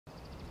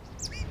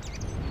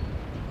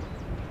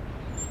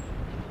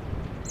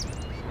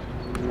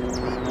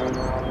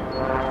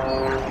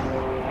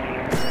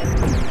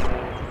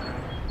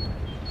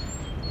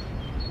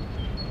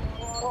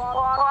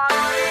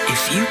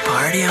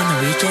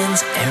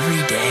weekends,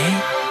 every day,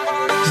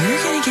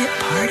 you're gonna get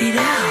partied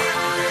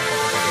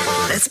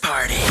out. Let's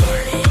party.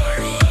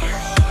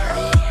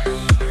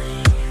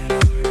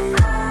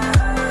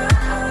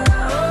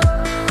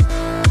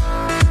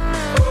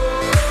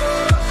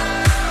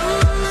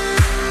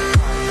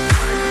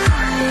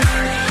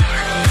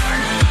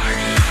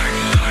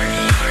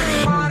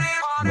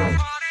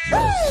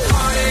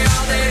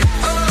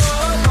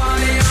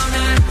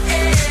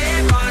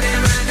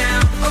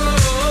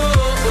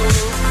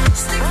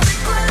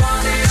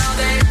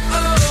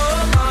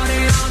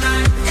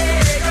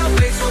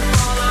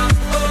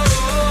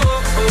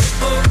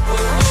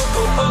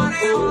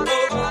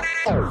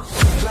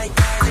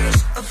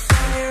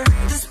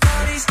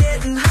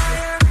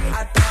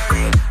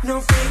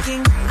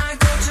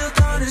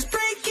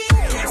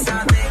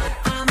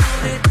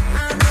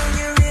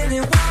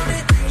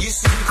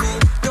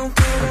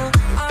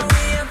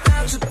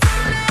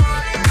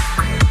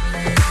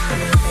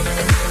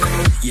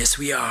 Yes,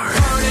 we are.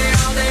 Party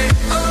all day,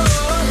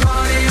 oh,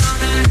 party all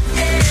night,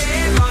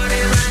 hey,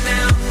 party right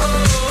now, oh,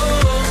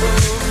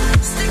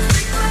 stick,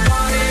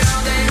 party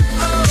all day,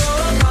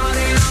 oh,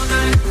 party all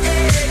night,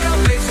 hey, your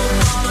face will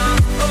fall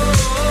off,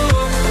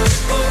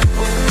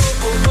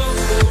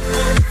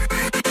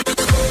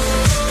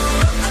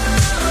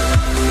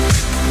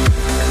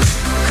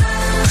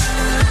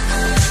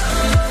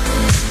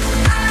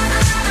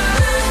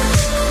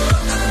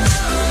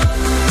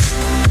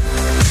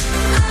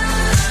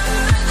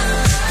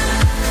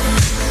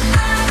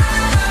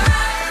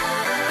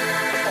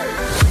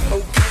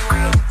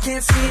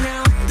 can't see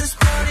now, this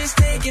party's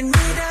taking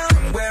me down.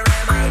 Where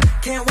am I?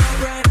 Can't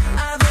walk right,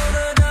 I've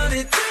overdone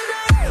it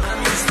tonight. I'm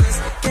useless,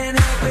 can't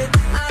help it,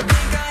 I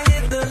think I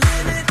hit the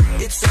limit.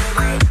 It's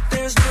over,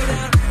 there's no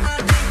doubt, I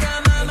think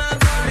I'm at my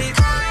party.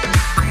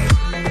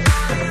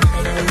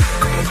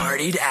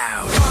 Partied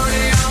out.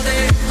 Party all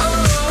day, oh,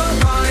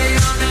 party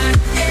all night,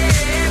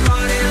 hey,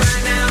 party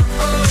right now,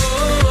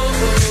 oh,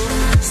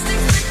 stick,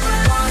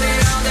 party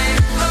all day,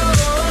 oh,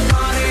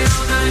 party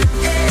all night,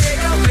 hey,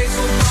 your face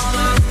will fall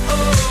off.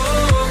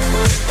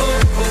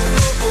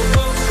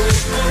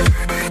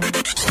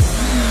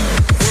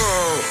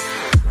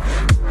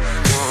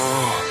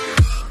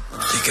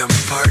 I'm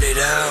partied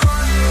out.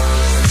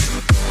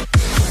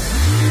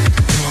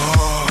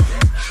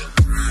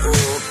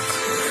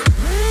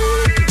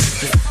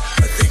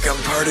 I think I'm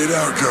partied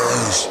out,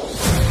 guys.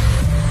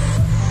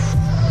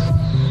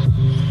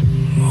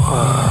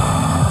 Wow.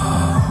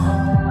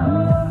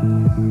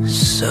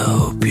 So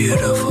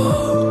beautiful.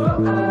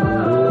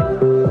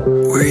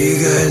 Where you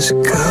guys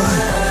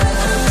going?